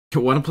You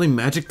want to play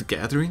Magic the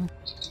Gathering?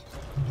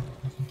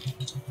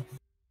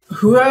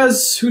 Who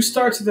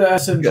starts the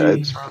SMG?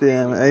 God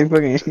damn, I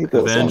fucking hate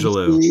those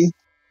Evangelo. SMG.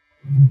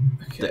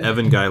 The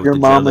Evan guy with Your the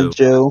mama,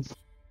 jello. Joe.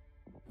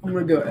 I'm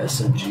gonna go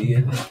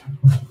SMG.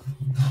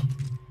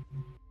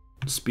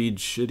 Speed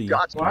shitty.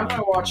 Why am I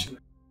watching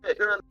it?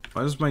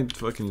 Why is my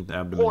fucking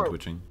abdomen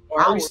twitching?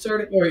 Why are we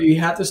starting? Or you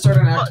have to start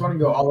on Act 1 and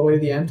go all the way to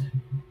the end?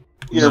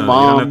 Your No,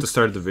 mom. you don't have to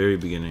start at the very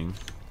beginning.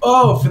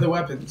 Oh, for the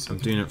weapons. I'm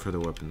doing it for the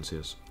weapons,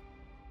 yes.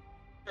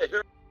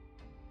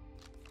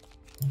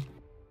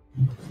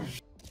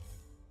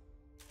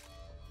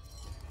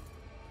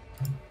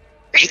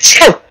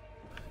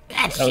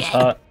 That was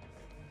hot.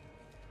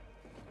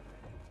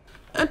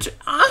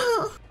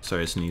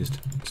 Sorry, I sneezed.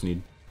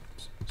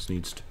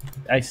 Sneezed.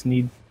 I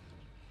sneezed.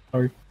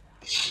 Sorry.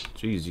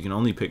 Jeez, you can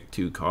only pick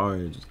 2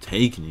 cards. It's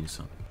taking you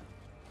so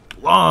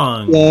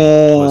long.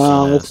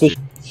 Yeah,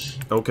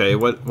 Okay,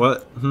 what?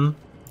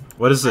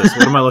 What is this?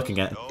 What am I looking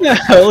at? What the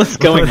hell is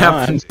going What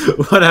happened?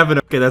 What happened?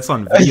 Okay, that's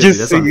on video. Dude.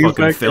 That's on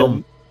fucking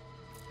film.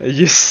 I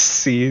just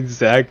see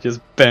Zach just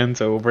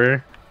bent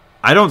over.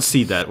 I don't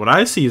see that. What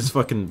I see is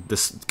fucking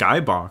this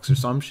skybox or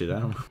some shit. I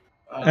don't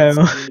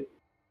know.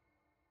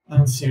 I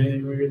don't see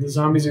anything weird. The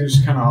zombies are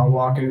just kind of all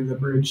walking to the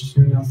bridge,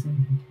 doing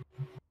nothing.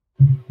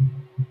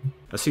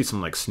 I see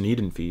some like sneed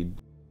and feed.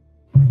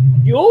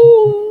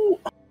 Yo!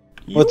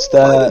 What's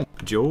that?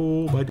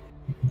 Joe Biden.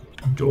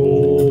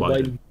 Joe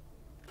Biden.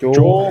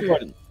 Joel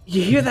Biden.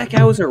 You hear that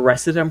guy was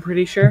arrested, I'm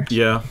pretty sure?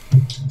 Yeah.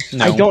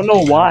 No. I don't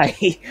know why,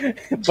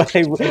 but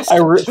I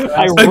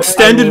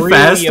Extended really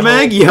fast hope-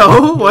 mag?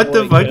 Yo, what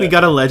the fuck? We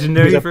got a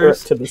legendary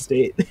first? to the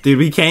state. Dude,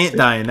 we can't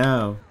die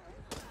now.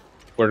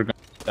 We're gonna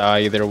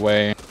die either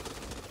way.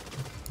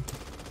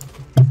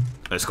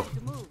 Let's go.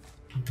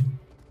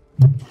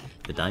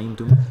 The dying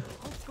doom.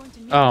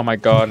 Oh my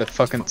god, a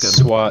fucking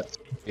SWAT.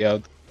 Yeah.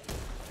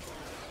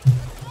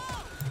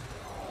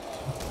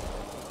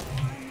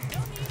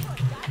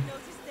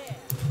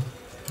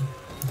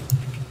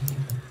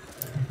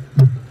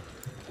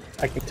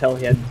 I can tell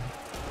he had...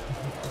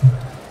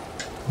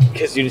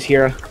 Because you just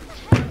hear a...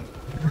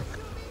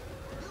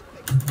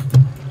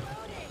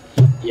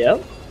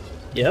 Yep.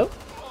 Yep.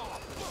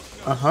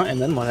 Uh-huh,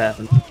 and then what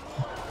happened?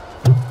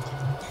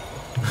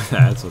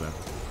 That's what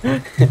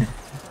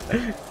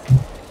happened.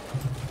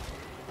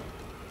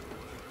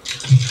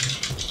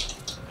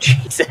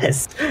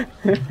 Jesus.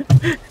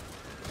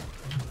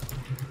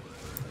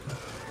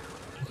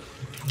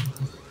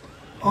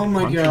 Oh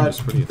my god. Is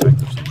pretty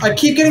effective. I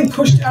keep getting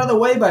pushed out of the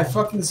way by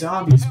fucking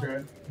zombies,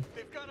 bro.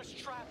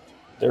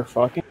 They're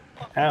fucking...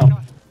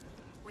 How?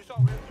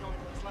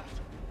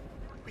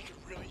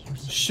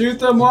 Shoot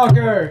them,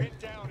 Walker!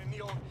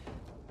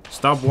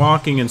 Stop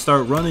walking and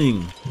start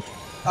running.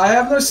 I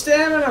have no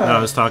stamina! No, I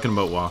was talking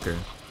about Walker.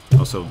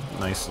 Also,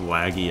 nice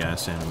laggy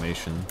ass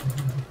animation.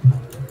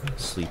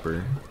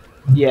 Sleeper.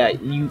 Yeah,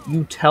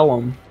 you tell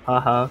him.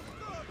 Haha.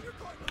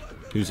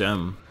 Who's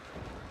M?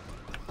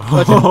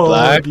 Fucking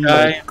black dude,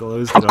 guy.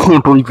 closed I it up.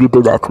 can't believe you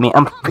did that to me.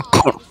 I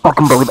can't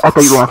fucking believe it. I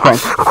thought you were my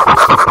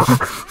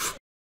friend.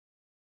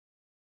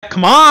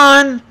 Come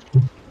on!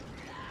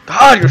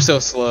 God, you're so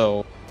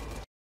slow.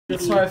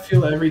 That's how I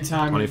feel every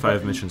time.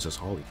 25 missions as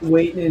Holly.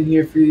 Waiting in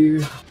here for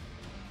you.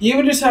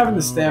 Even just having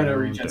the stamina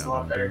regen's a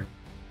lot better.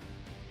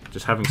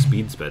 Just having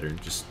speed's better.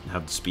 Just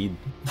have the speed.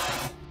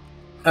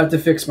 I have to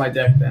fix my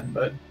deck then,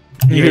 but...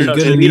 You're so gonna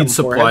beat 'em need for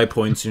supply him.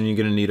 points and you're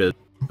gonna need to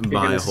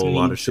buy a whole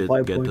lot of shit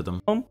to get to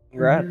them.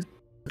 Congrats.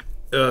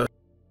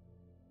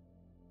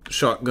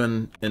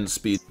 Shotgun and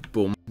speed.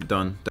 Boom.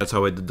 Done. That's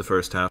how I did the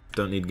first half.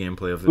 Don't need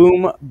gameplay of it.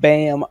 Boom,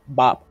 bam,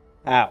 bop,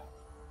 ow.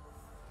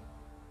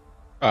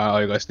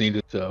 All you guys need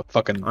is a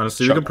fucking...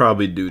 Honestly, we could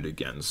probably do it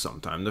again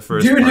sometime. The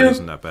first Dude, part dude.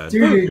 isn't that bad.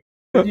 Dude,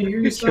 do you hear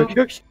yourself?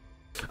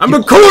 I'm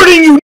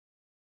recording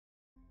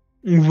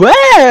you!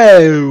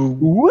 Whoa!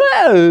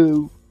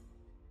 Whoa!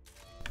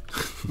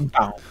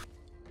 Ow.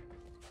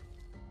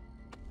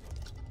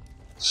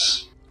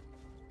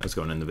 That's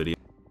going in the video.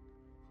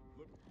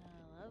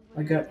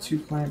 I got 2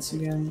 plants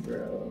again,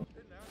 bro.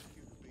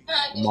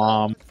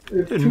 Mom.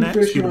 There's 2 Didn't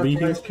fish in actually our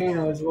read it.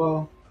 volcano as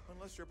well.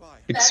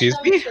 Excuse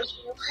me?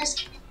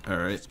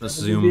 Alright, let's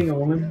Is he being zoom. a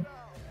woman?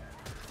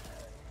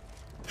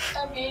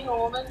 I'm being a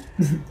woman.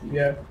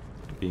 Yeah.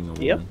 Being a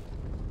woman. Yep.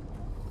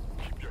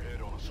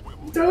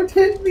 Don't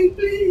hit me,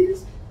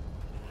 please!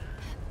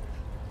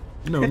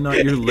 No,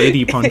 not your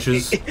lady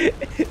punches.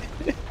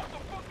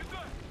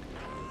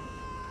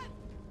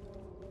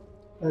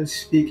 I was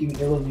speaking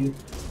ill of you.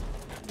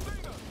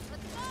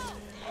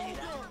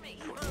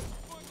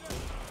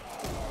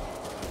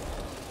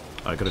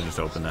 I could've just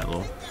opened that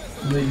little.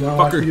 And then you wanna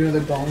watch Fucker. me do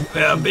another bomb?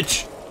 Yeah,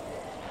 bitch!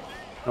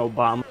 No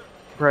bomb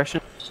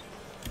impression.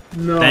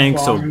 No,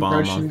 Thanks, bomb Obama.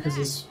 impression,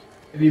 because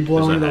if you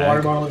blow There's into a the water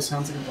egg. bottle, it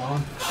sounds like a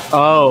bomb.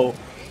 Oh.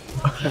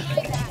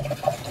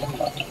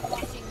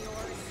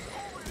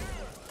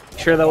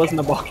 Sure that wasn't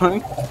a bomb?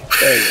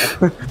 There you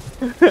go.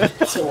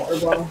 It's a water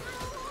bottle.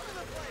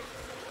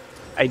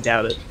 I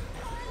doubt it.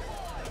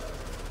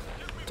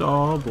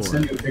 Oh boy.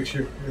 Send you a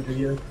picture or a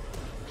video.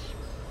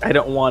 I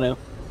don't want to.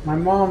 My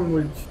mom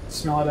would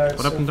smell it out.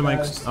 What happened to my?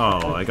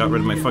 Oh, I got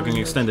rid of my fucking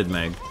extended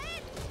mag.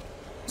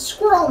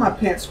 Squirrel in my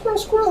pants.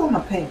 Squirrel in my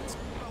pants.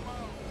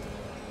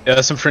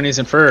 Yeah, some Fernies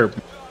and Fur.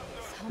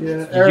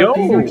 Yeah, Eric,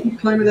 you gonna keep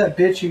playing with that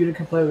bitch? You gonna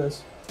come play with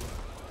us?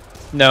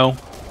 No.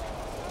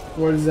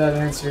 What is that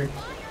answer?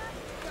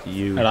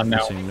 You. I don't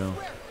know. Saying no.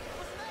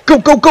 Go,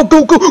 go, go,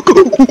 go, go,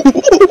 go!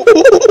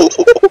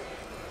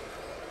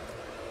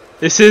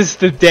 This is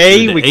the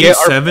day Dude, we the get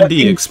our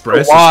 870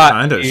 Express SWAT, is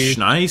kind of dude.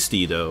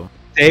 schneisty though.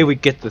 Day we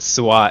get the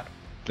SWAT.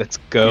 Let's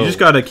go. You just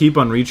gotta keep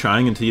on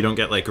retrying until you don't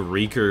get like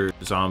Reeker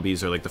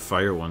zombies or like the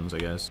fire ones, I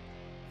guess.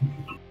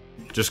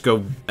 Just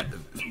go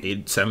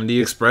 870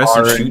 Express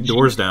and shoot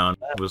doors down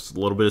with a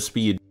little bit of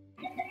speed.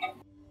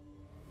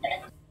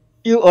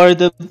 You are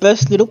the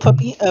best little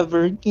puppy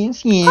ever.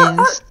 Yes,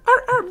 yes.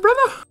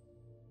 Brother!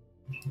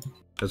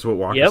 That's what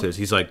Walker says.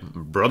 He's like,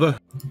 brother?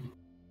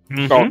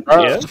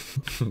 Yeah.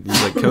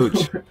 He's like,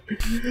 coach.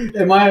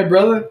 Am I a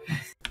brother?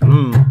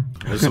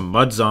 There's some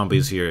mud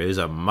zombies here. Is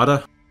a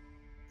mudder?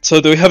 So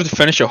do we have to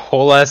finish a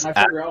whole ass Am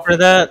I act Ralph? for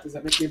that? Does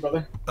that make me a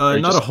brother?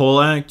 Not just- a whole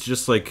act,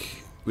 just like,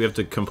 we have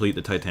to complete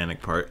the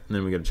Titanic part, and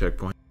then we get a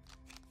checkpoint.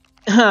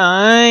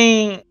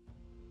 Hi.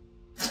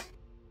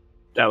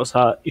 That was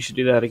hot. You should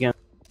do that again.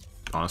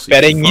 Honestly,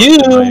 Betting fuck the you!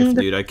 knife,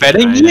 dude. I can't.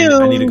 Betting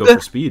I need to go you! for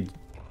speed.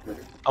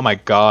 Oh my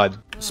god.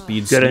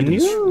 Speed, Betting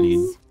speed,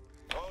 you!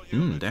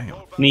 speed. Damn.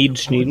 Need,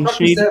 What need, the fuck does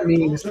need. that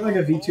mean? Is that like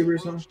a VTuber or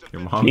something?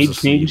 Your mom's Need, a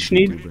seed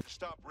need. YouTuber.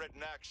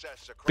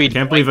 I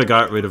can't believe I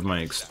got rid of my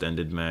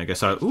extended mag. I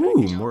saw,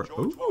 ooh, more,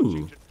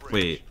 ooh.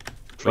 Wait,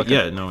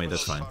 yeah, no, wait,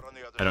 that's fine.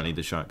 I don't need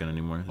the shotgun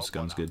anymore. This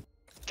gun's good.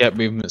 Get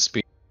movement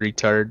speed,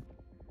 retard.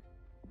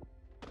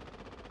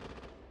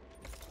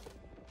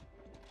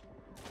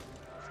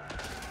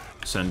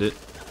 Send it.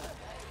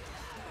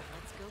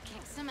 Let's go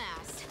kick some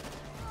ass.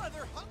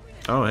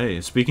 Oh, hey,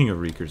 speaking of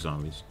Reeker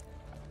zombies.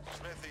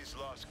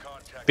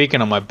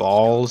 Speaking of my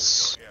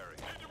balls.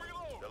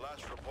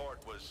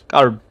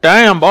 God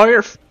damn, boy,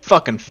 you're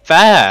fucking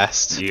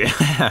fast.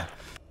 Yeah.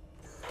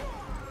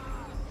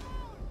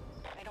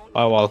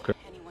 Bye, Walker.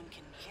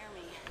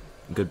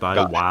 Goodbye,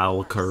 God.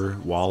 Walker.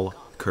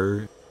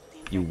 Walker.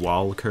 You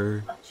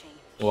Walker.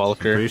 I'm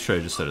Walker. pretty sure I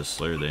just said a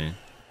slur there.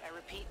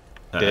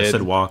 I Did.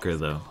 said Walker,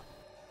 though.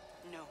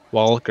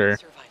 Walker.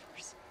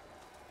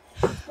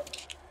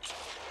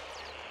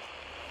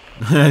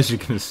 As you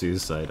can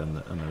suicide on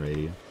the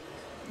radio.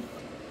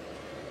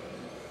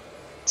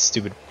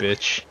 Stupid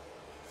bitch.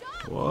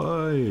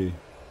 Why?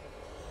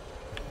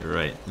 You're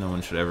right. No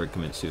one should ever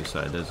commit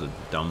suicide. That's a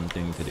dumb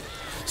thing to do.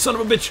 Son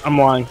of a bitch! I'm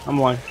lying. I'm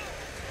lying.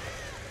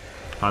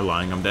 I'm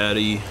lying. I'm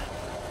daddy. They're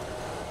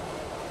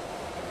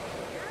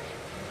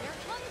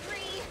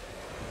hungry.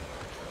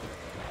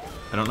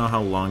 I don't know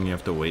how long you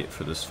have to wait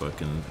for this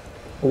fucking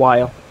A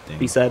while. thing.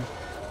 He said.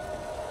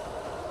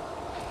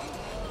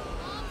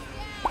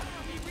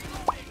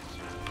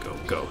 Go,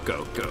 go,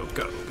 go, go,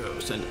 go, go.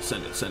 Send it,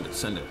 send it, send it,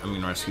 send it. I'm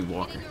gonna rescue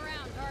Walker. Around,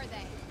 are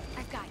they?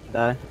 I've got you.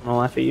 Die. I'll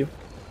laugh at you.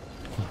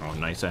 Oh,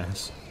 nice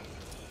ass.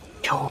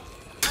 Yo.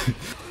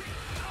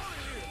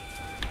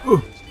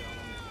 Ooh.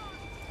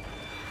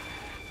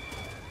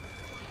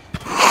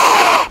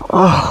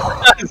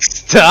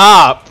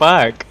 Stop!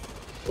 Fuck!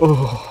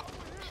 Oh.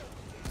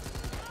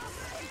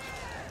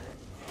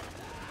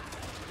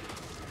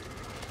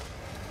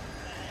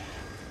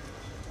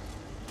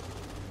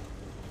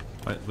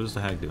 What is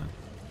the hag doing?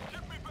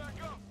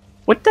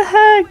 What the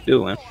heck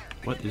doing?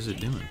 What is it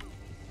doing?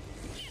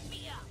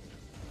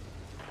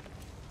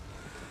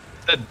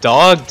 What's the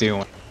dog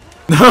doing?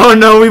 Oh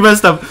no, we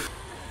messed up!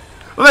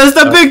 We messed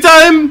up big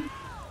time!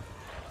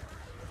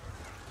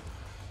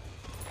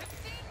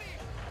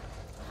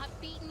 Not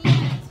beating you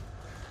yet.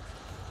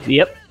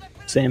 Yep.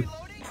 Same.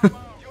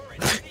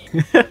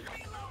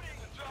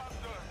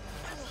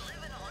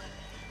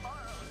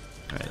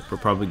 Alright, we're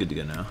probably good to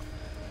go now.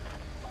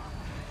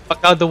 Fuck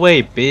out the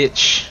way,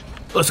 bitch.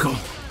 Let's go. All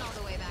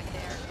the way back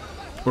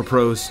there. We're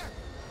pros.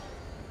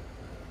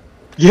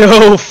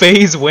 Yo,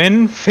 phase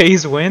win?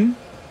 Phase win?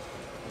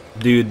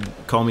 Dude,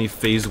 call me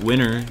phase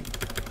winner.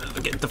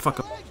 Get the fuck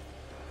up.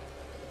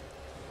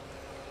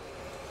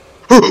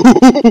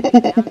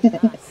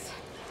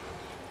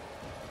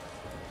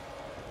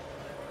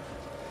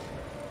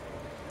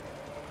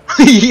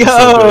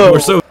 Yo! We're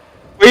so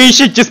We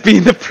should just be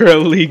in the pro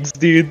leagues,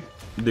 dude.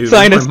 dude.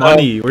 Sign Where's us my up.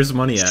 money? Where's the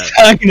money at?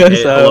 Sign us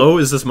Hey, up. hello,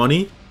 is this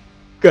money?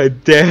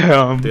 God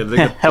damn. Dude, they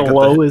got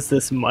Hello, the- is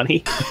this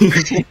money?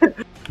 Dude,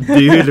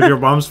 if your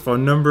mom's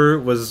phone number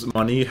was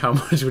money, how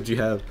much would you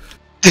have?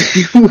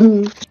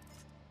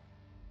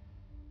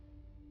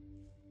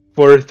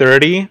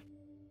 430,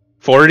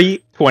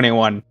 40,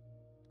 21.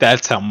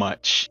 That's how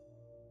much.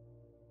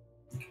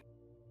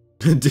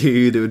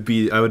 Dude, it would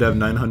be. I would have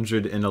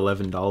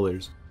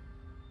 $911.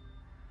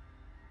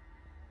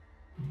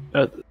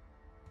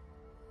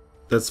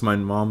 That's my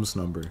mom's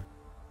number.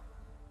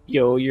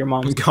 Yo, your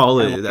mom's Call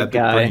kind it of a epic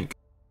guy. prank.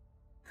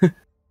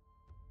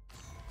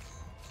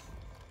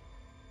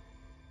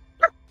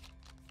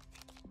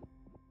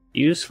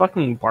 you just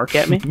fucking bark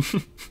at me?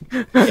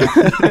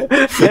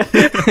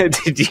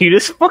 Did you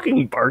just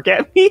fucking bark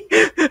at me?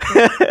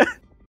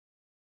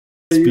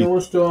 You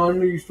almost still on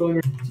me? You still on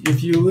your...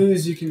 If you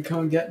lose, you can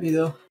come get me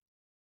though.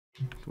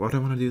 Why do I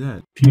want to do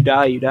that? If you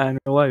die in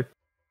real life.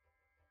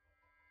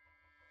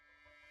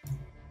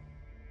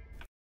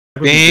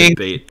 That would be good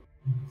bait.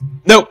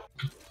 Nope.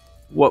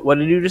 What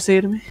did you just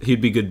say to me?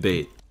 He'd be good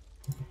bait.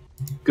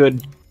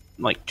 Good,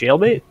 like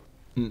jailbait?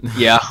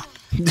 Yeah.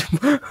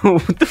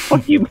 What the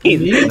fuck you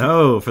mean?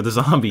 No, for the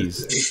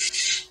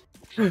zombies.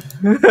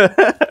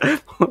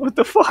 What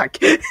the fuck?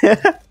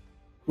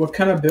 What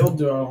kind of build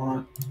do I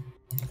want?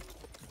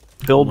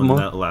 Build One more.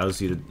 that allows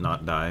you to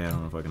not die. I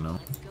don't know if I can know.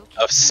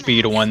 A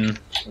speed one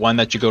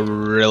that you go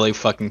really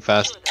fucking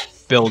fast.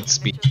 Build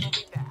speed.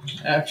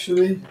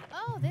 Actually,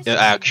 Oh, this Yeah,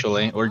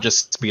 actually, or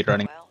just speed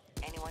running.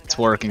 It's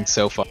working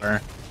so far.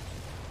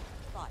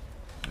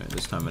 Alright,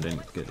 this time I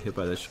didn't get hit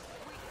by this. thing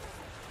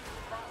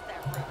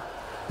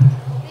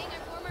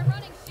I wore my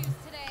running shoes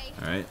today.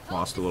 Alright,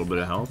 lost a little bit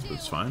of health, but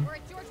it's fine. We're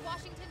at George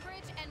Washington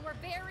Bridge and we're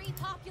very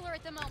popular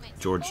at the moment.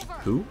 George Over.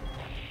 who?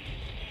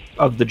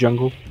 Of the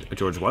jungle.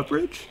 George what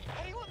bridge?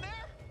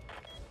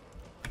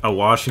 Oh,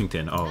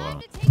 Washington. Oh,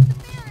 Time to take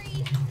the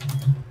ferry.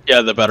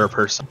 Yeah, the better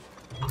person.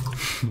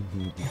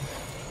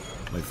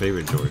 my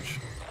favorite George.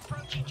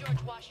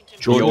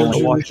 George The old- George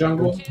in the Washington.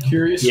 jungle.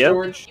 Curious Yep.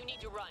 George.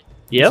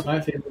 Yep.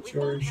 My favorite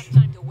George.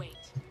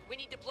 We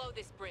need to blow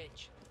this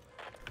bridge.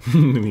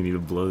 We need to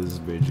blow this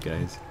bridge,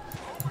 guys.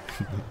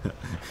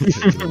 We need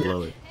to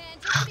blow it.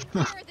 And just to be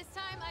clear, this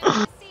time I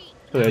have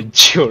a seat.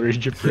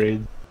 George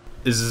Braid.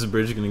 Is this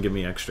bridge gonna give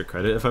me extra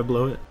credit if I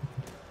blow it?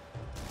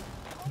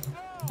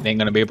 Ain't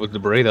gonna be able to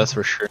breathe, that's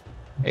for sure.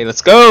 Hey,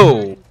 let's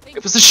go!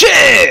 It was the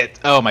shit!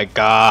 Oh my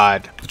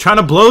god. I'm trying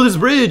to blow this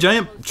bridge. I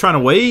ain't trying to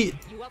wait.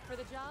 You up for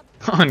the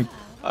job? On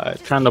God.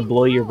 Trying to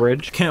blow your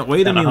bridge. Can't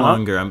wait any Uh-huh.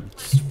 longer. I'm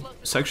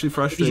sexually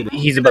frustrated.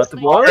 He's about to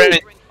blow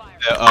it.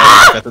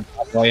 Oh, got the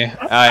top way.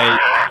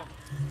 I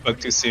spoke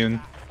too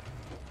soon.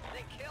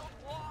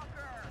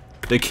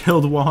 They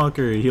killed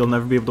Walker. He'll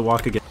never be able to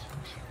walk again.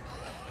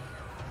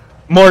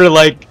 More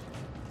like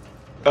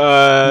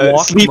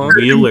Walk sleeper.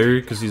 monkey. Wheeler,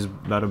 because he's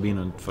about to be in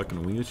a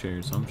fucking wheelchair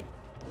or something.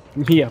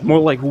 Yeah, more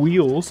like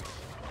wheels.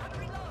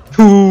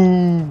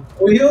 Ooh.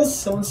 Wheels?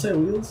 Someone say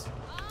wheels?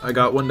 I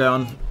got one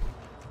down.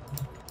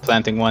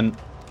 Planting one.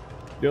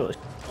 Really?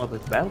 Oh, the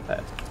battle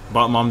pass.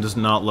 Bot mom does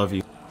not love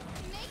you.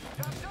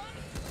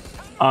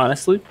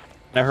 Honestly,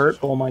 that hurt.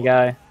 Oh my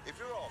guy.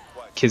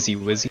 Kizzy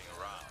Wizzy.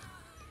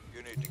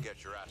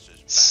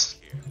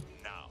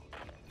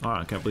 Oh,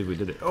 I can't believe we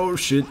did it. Oh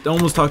shit! I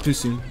almost talked too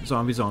soon.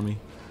 Zombies on me.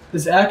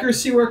 Does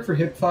accuracy work for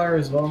hip fire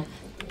as well?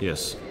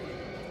 Yes.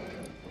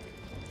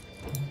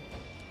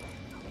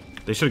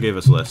 They should have gave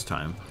us less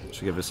time.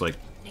 Should give us like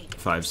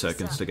 5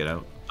 seconds to get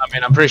out. I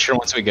mean, I'm pretty sure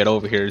once we get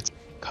over here, it's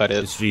cut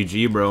it. It's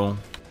GG, bro.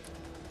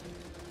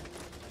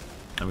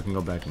 Now we can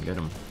go back and get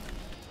him.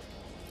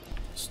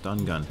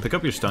 Stun gun. Pick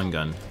up your stun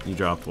gun. You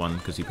dropped one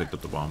because you picked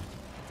up the bomb.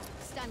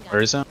 Stun gun.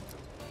 Where is it?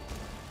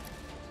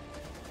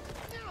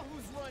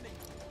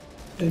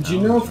 And do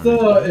you know if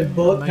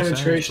bullet Nice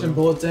penetration ass, and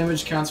bullet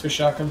damage counts for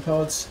shotgun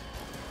pellets?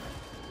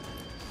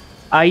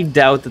 I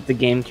doubt that the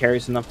game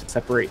cares enough to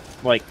separate,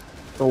 like,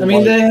 the I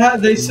mean, light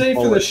they say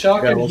for the bullet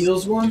shotgun shells.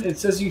 heals one, it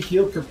says you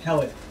heal per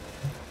pellet.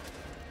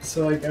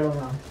 So like, I don't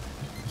know.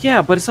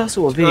 Yeah, but it's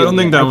also a video. I don't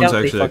think game. that one's doubt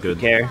they actually that fucking good.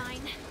 Care. Fine.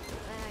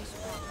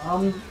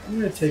 I'm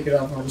gonna take it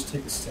off and I'll just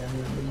take the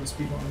standard and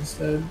speed one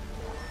instead.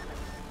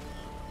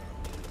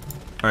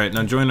 Alright,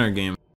 now join our game.